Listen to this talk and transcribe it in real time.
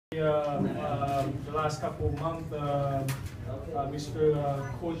the last couple of months, Mr.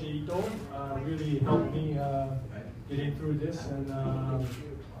 Koji Ito really helped me getting through this, and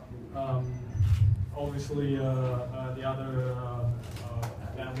obviously the other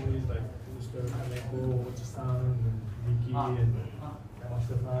families like Mr. Kaneko, Ochi-san, and Miki, and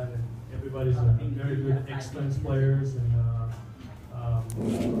Yamashita-san, and everybody's very good, excellent players, and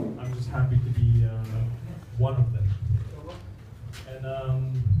I'm just happy to be one of them.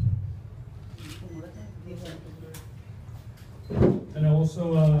 And also,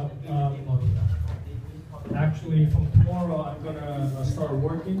 actually from tomorrow I'm gonna start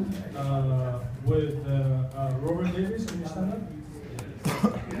working with Robert Davis. Can you stand up?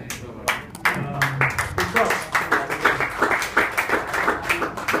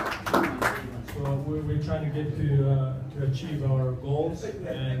 So we're trying to get to achieve our goals,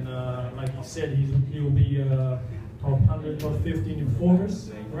 and like he said, he'll be top 100, top 15 in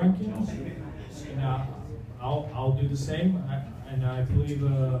Forbes rankings, and I'll do the same, and I believe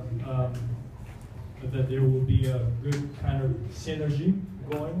that there will be a good kind of synergy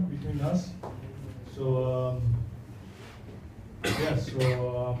going between us. So yes,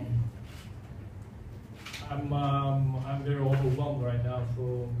 so I'm very overwhelmed right now.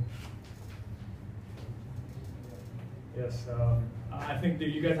 So yes, I think that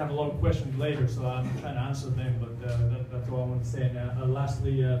you guys have a lot of questions later, so I'm trying to answer them. But that's all I want to say. And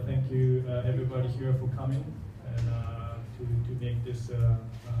lastly, thank you everybody here for coming and to make this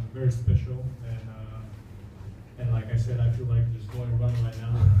very special. And like I said, I feel like just going run right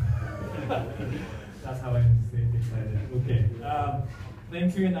now. That's how I stay excited. Okay.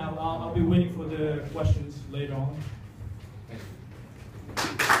 Thank you, and I'll be waiting for the questions later on.